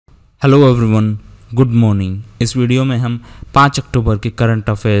Hello everyone, good morning. इस video में हम 5 अक्टूबर के करंट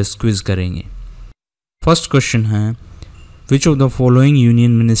अफेयर्स क्विज करेंगे। फर्स्ट क्वेश्चन है, which of the following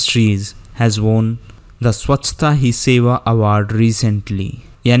union ministries has won the स्वच्छता ही सेवा अवार्ड रिसेंटली?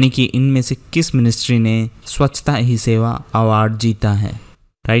 यानी कि इनमें से किस मिनिस्ट्री ने स्वच्छता ही सेवा अवार्ड जीता है?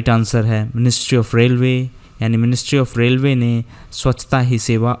 राइट आंसर है मिनिस्ट्री ऑफ रेलवे, यानी मिनिस्ट्री ऑफ रेलवे ने स्वच्छता ही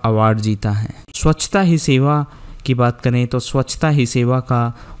सेवा अवार्ड जीता है। स्वच्छता ही सेवा की बात करें तो स्वच्छता ही सेवा का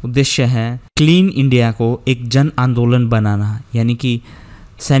उद्देश्य है क्लीन इंडिया को एक जन आंदोलन बनाना, यानी कि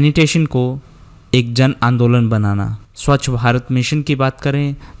सैनिटेशन को एक जन आंदोलन बनाना। स्वच्छ भारत मिशन की बात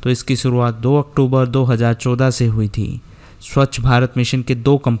करें तो इसकी शुरुआत 2 अक्टूबर 2014 से हुई थी। स्वच्छ भारत मिशन के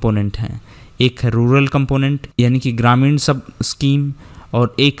 2 कंपोनेंट हैं, एक है रूरल कंपोनेंट यानी कि ग्रामीण सब स्कीम,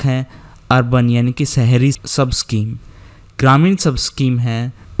 और एक है अर्बन यानी कि शहरी सब स्कीम। ग्रामीण सब स्कीम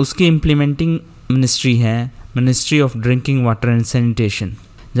है, उसकी इम्प्लीमेंटिंग मिनिस्ट्री है ministry of drinking water and sanitation,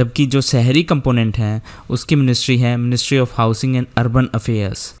 जबकि जो शहरी कंपोनेंट है उसकी मिनिस्ट्री है ministry of housing and urban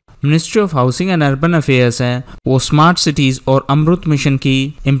affairs. Ministry of housing and urban affairs है वो स्मार्ट सिटीज और अमृत मिशन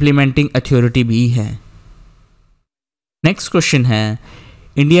की इम्प्लीमेंटिंग अथॉरिटी भी है। नेक्स्ट क्वेश्चन है,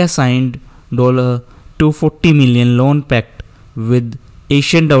 India signed $240 million loan pact with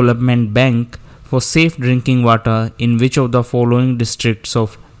Asian development bank for safe drinking water in which of the following districts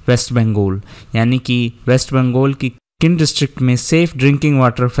of waste Bengal? यानी कि waste Bengal की किन डिस्ट्रिक्ट में सेफ ड्रिंकिंग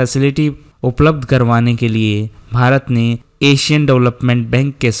वाटर फैसिलिटी उपलब्ध करवाने के लिए भारत ने एशियन डेवलपमेंट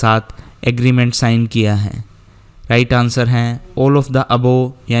बैंक के साथ एग्रीमेंट साइन किया है? राइट आंसर है ऑल ऑफ द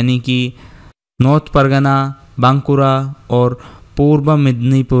अबो, यानी कि नॉर्थ परगना, बांकुरा और पूर्व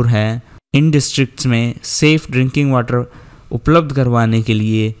मिदनीपुर है। इन डिस्ट्रिक्ट्स में सेफ ड्रिंकिंग वाटर उपलब्ध करवाने के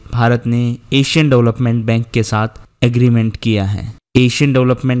लिए भारत ने एशियन डेवलपमेंट बैंक के साथ एग्रीमेंट किया है। एशियन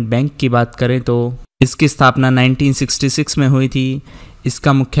डेवलपमेंट बैंक की बात करें तो इसकी स्थापना 1966 में हुई थी।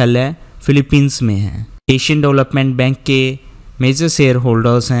 इसका मुख्यालय फिलीपींस में है। एशियन डेवलपमेंट बैंक के मेजर शेयर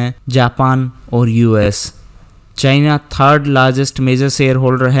होल्डर्स हैं जापान और US. China 3rd largest major share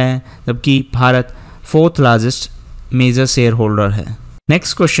holder है, जबकि Bharat 4th largest major share holder है।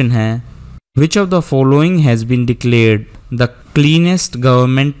 नेक्स्ट क्वेश्चन है, which of the following has been declared the cleanest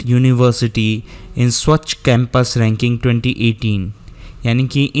government university इन स्वच्छ campus ranking 2018? यानी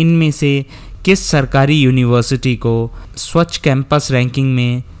कि इनमें से किस सरकारी यूनिवर्सिटी को स्वच्छ कैंपस रैंकिंग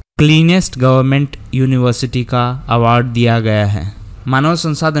में क्लीनेस्ट गवर्नमेंट यूनिवर्सिटी का अवार्ड दिया गया है? मानव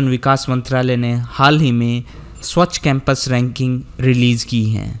संसाधन विकास मंत्रालय ने हाल ही में स्वच्छ कैंपस रैंकिंग रिलीज़ की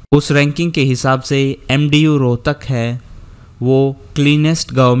है। उस रैंकिंग के हिसाब से MDU रोहतक है वो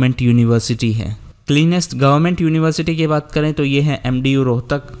क्लीनेस्ट गवर्नमेंट यूनिवर्सिटी है। क्लीनेस्ट गवर्नमेंट यूनिवर्सिटी की बात करें तो ये है MDU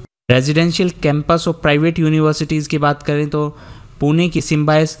रोहतक। रेजिडेंशियल कैंपस और प्राइवेट यूनिवर्सिटीज़ की बात करें तो पुणे की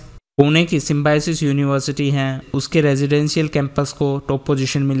सिम्बायोसिस यूनिवर्सिटी है, उसके रेजिडेंशियल कैंपस को टॉप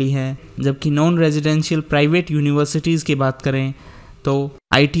पोजीशन मिली है। जबकि नॉन रेजिडेंशियल प्राइवेट यूनिवर्सिटीज़ की बात करें तो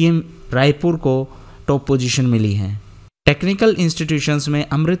ITM रायपुर को टॉप पोजीशन मिली है। टेक्निकल इंस्टीट्यूशंस में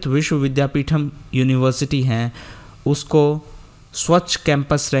अमृत विश्व विद्यापीठम यूनिवर्सिटी है, उसको स्वच्छ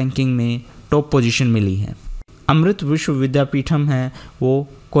कैंपस रैंकिंग में टॉप पोजीशन मिली है। अमृत विश्व विद्यापीठम है वो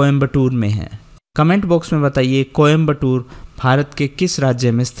कोयम्बटूर में है। कमेंट बॉक्स में बताइए कोयम्बटूर भारत के किस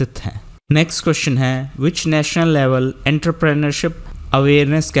राज्य में स्थित है। नेक्स्ट क्वेश्चन है, which national level entrepreneurship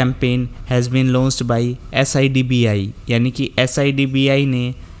awareness campaign has been launched by SIDBI? यानी कि SIDBI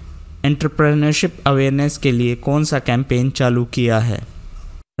ने एंटरप्रेन्योरशिप अवेयरनेस के लिए कौन सा कैंपेन चालू किया है?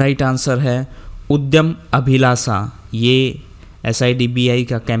 राइट आंसर है उद्यम अभिलाषा। ये SIDBI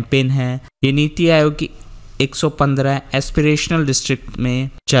का कैंपेन है। ये नीति आयोग की 115 एस्पिरेशनल डिस्ट्रिक्ट में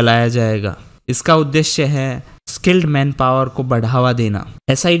चलाया जाएगा। इसका उद्देश्य है स्किल्ड मैन पावर को बढ़ावा देना।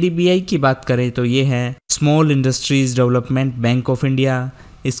 SIDBI की बात करें तो ये है small industries development bank of India.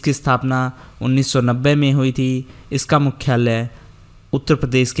 इसकी स्थापना 1990 में हुई थी। इसका मुख्यालय उत्तर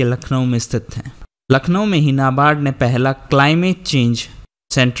प्रदेश के लखनऊ में स्थित है। लखनऊ में ही नाबार्ड ने पहला क्लाइमेट चेंज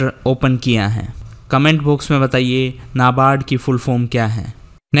सेंटर ओपन किया है। कमेंट बॉक्स में बताइए नाबार्ड की फुल फॉर्म क्या है।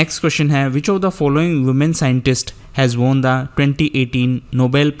 नेक्स्ट क्वेश्चन है, which of the following women scientist has won the 2018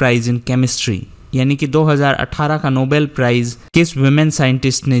 Nobel prize in chemistry? यानी कि 2018 का नोबेल प्राइज किस वुमेन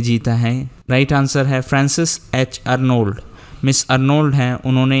साइंटिस्ट ने जीता है? राइट आंसर है Francis H. Arnold. Miss Arnold हैं,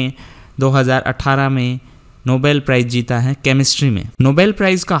 उन्होंने 2018 में नोबेल प्राइज जीता है केमिस्ट्री में। नोबेल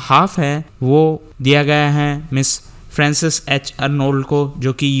प्राइज का हाफ है वो दिया गया है मिस फ्रांसिस H. अर्नोल्ड को,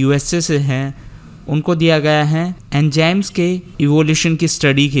 जो कि USA से हैं। उनको दिया गया है एंजाइम्स के इवोल्यूशन की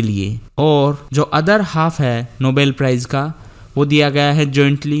स्टडी के लिए, और जो अदर हाफ है नोबेल प्राइज का वो दिया गया है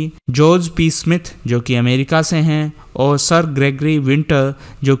जॉइंटली जॉर्ज P. स्मिथ जो कि अमेरिका से हैं और सर ग्रेगरी विंटर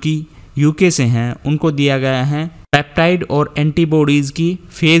जो कि UK से हैं। उनको दिया गया है पेप्टाइड और एंटीबॉडीज़ की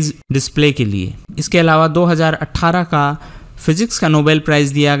फेज डिस्प्ले के लिए। इसके अलावा 2018 का फिजिक्स का नोबेल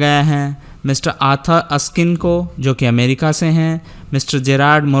प्राइज़ दिया गया है मिस्टर आर्थर अस्किन को, जो कि अमेरिका से हैं, मिस्टर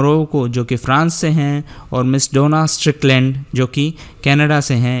जेरार्ड मोरो को, जो कि फ्रांस से हैं, और मिस डोना स्ट्रिकलैंड, जो कि कनाडा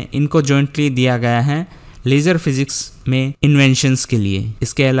से हैं। इनको जॉइंटली दिया गया है लेज़र फिजिक्स में इन्वेंशंस के लिए।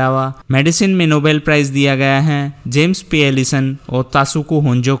 इसके अलावा मेडिसिन में नोबेल प्राइज़ दिया गया है जेम्स पी एलिसन और तासुको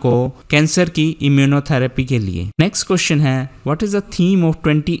होंजो को कैंसर की इम्यूनोथेरेपी के लिए। नेक्स्ट क्वेश्चन है, what is the theme of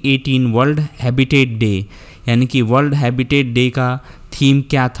 2018 world habitat day, यानी कि वर्ल्ड हैबिटेट डे का थीम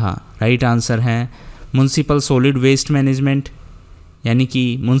क्या था? राइट आंसर है म्युनिसिपल सॉलिड वेस्ट मैनेजमेंट, यानी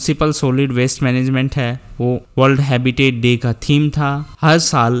कि म्युनिसिपल सॉलिड वेस्ट मैनेजमेंट है वो वर्ल्ड हैबिटेट डे का थीम था। हर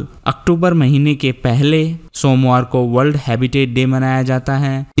साल अक्टूबर महीने के पहले सोमवार को वर्ल्ड हैबिटेट डे मनाया जाता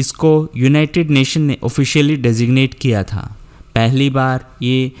है। इसको यूनाइटेड नेशन ने ऑफिशियली डेजिग्नेट किया था। पहली बार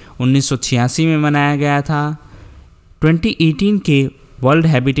ये 1986 में मनाया गया था। 2018 के वर्ल्ड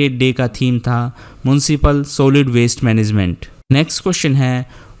हैबिटेट डे का थीम था municipal solid waste management. Next question है,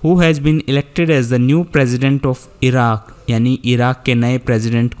 who has been elected as the new president of Iraq, यानी इराक के नए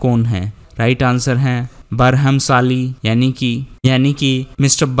प्रेसिडेंट कौन हैं? राइट आंसर है बरहम साली, यानी कि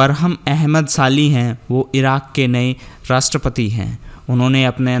मिस्टर बरहम अहमद साली हैं, वो इराक के नए राष्ट्रपति हैं। उन्होंने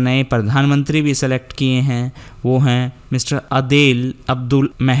अपने नए प्रधानमंत्री भी सेलेक्ट किए हैं, वो हैं mister Adel Abdul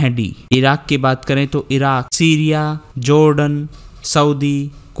Mahdi. Iraq की बात करें तो Iraq Syria, Jordan,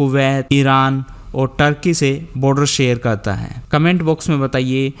 Saudi, Kuwait, Iran और टर्की से बॉर्डर शेयर करता है। कमेंट बॉक्स में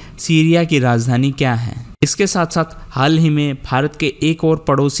बताइए सीरिया की राजधानी क्या है। इसके साथ साथ हाल ही में भारत के एक और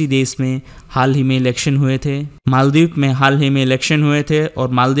पड़ोसी देश में हाल ही में इलेक्शन हुए थे। मालदीव में हाल ही में इलेक्शन हुए थे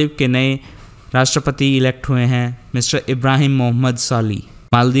और मालदीव के नए राष्ट्रपति इलेक्ट हुए हैं मिस्टर इब्राहिम मोहम्मद साली।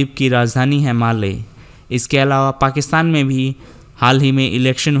 मालदीव की राजधानी है माले। इसके अलावा पाकिस्तान में भी हाल ही में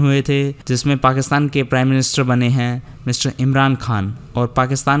इलेक्शन हुए थे, जिसमें पाकिस्तान के प्राइम मिनिस्टर बने हैं मिस्टर इमरान खान और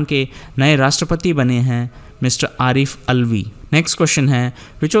पाकिस्तान के नए राष्ट्रपति बने हैं mister Arif Alvi. Next question है,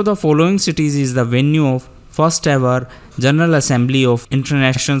 which of the following cities is the venue of first ever general assembly of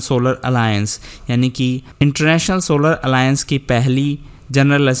international solar alliance, यानी कि इंटरनेशनल सोलर अलायंस की पहली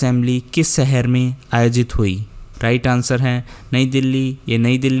जनरल असेंबली किस शहर में आयोजित हुई? राइट आंसर है नई दिल्ली। ये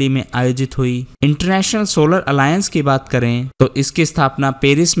नई दिल्ली में आयोजित हुई। इंटरनेशनल सोलर अलायंस की बात करें तो इसकी स्थापना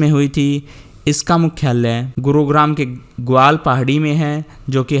पेरिस में हुई थी। इसका मुख्यालय गुरुग्राम के ग्वाल पहाड़ी में है,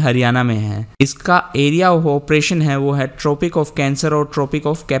 जो कि हरियाणा में है। इसका एरिया ऑफ ऑपरेशन है वो है ट्रॉपिक ऑफ कैंसर और ट्रॉपिक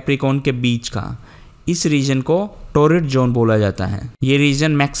ऑफ कैप्रिकॉर्न के बीच का। इस रीजन को टॉरिड जोन बोला जाता है। ये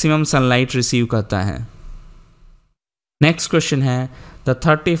रीजन मैक्सिमम सनलाइट रिसीव करता है। नेक्स्ट क्वेश्चन है, the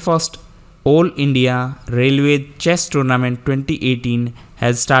 31st All India Railway Chess Tournament 2018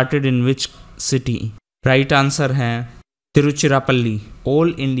 has started in which city? Right answer है Tiruchirappalli.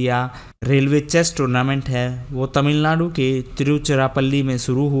 All India railway chess tournament है वो तमिलनाडु के तिरुचिरापल्ली में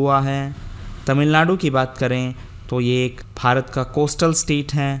शुरू हुआ है। तमिलनाडु की बात करें तो ये एक भारत का कोस्टल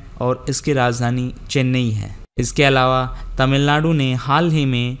स्टेट है और इसकी राजधानी चेन्नई है। इसके अलावा तमिलनाडु ने हाल ही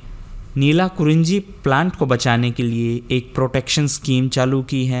में नीला कुरिंजी प्लांट को बचाने के लिए एक प्रोटेक्शन स्कीम चालू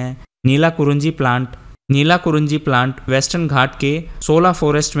की है। नीला कुरिंजी प्लांट वेस्टर्न घाट के 16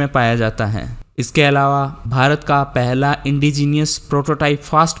 फॉरेस्ट में पाया जाता है। इसके अलावा भारत का पहला indigenous prototype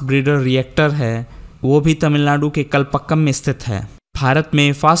fast breeder reactor है वो भी तमिलनाडु के कलपक्कम में स्थित है। भारत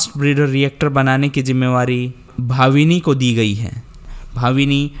में फास्ट ब्रीडर रिएक्टर बनाने की जिम्मेवारी भाविनी को दी गई है।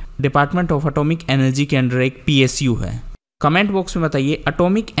 Bhavini department of atomic energy के अंडर एक PSU है। कमेंट बॉक्स में बताइए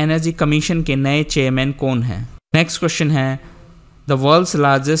एटॉमिक एनर्जी कमीशन के नए चेयरमैन कौन हैं। नेक्स्ट क्वेश्चन है, The world's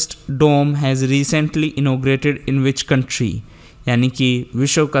largest dome has recently inaugurated in which country? यानी कि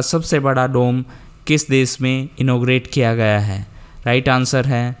विश्व का सबसे बड़ा डोम किस देश में इनोग्रेट किया गया है? राइट आंसर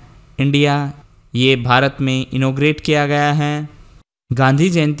है इंडिया। ये भारत में इनोग्रेट किया गया है। गांधी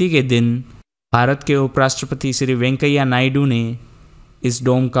जयंती के दिन भारत के उपराष्ट्रपति श्री वेंकैया नायडू ने इस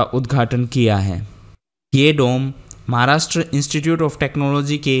डोम का उद्घाटन किया है। ये डोम महाराष्ट्र इंस्टीट्यूट ऑफ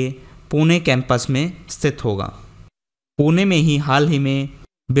टेक्नोलॉजी के पुणे कैंपस में स्थित होगा। पुणे में ही हाल ही में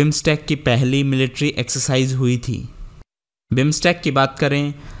बिम्स्टेक की पहली मिलिट्री एक्सरसाइज हुई थी। बिम्स्टेक की बात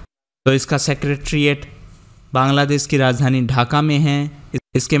करें तो इसका सेक्रेटरीट बांग्लादेश की राजधानी ढाका में है।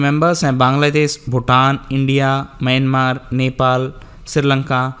 इसके मेंबर्स हैं बांग्लादेश, भूटान, इंडिया, म्यांमार, नेपाल,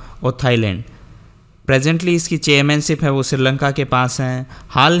 श्रीलंका और थाईलैंड। प्रेजेंटली इसकी चेयरमैनशिप है वो श्रीलंका के पास है।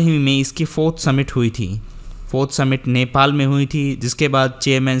 हाल ही में इसकी 4th समिट हुई थी। 4th समिट नेपाल में हुई थी, जिसके बाद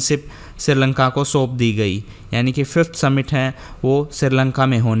चेयरमैनशिप श्रीलंका को सौंप दी गई, यानी कि 5th समिट है वो श्रीलंका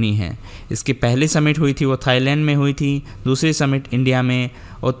में होनी है। इसकी पहली समिट हुई थी वो थाईलैंड में हुई थी, दूसरी समिट इंडिया में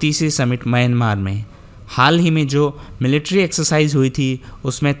और तीसरी समिट म्यांमार में। हाल ही में जो मिलिट्री एक्सरसाइज हुई थी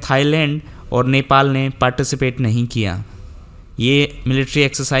उसमें थाईलैंड और नेपाल ने पार्टिसिपेट नहीं किया। ये मिलिट्री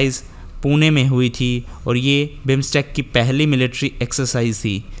एक्सरसाइज पुणे में हुई थी और ये बिम्स्टेक की पहली मिलिट्री एक्सरसाइज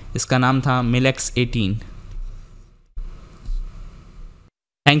थी। इसका नाम था मिलेक्स 18।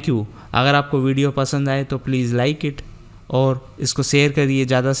 Thank you. अगर आपको वीडियो पसंद आए तो प्लीज़ लाइक इट और इसको शेयर करिए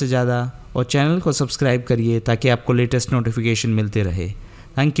ज़्यादा से ज़्यादा और चैनल को सब्सक्राइब करिए ताकि आपको लेटेस्ट नोटिफिकेशन मिलते रहे।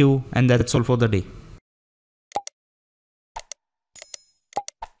 Thank you and that's all for the day.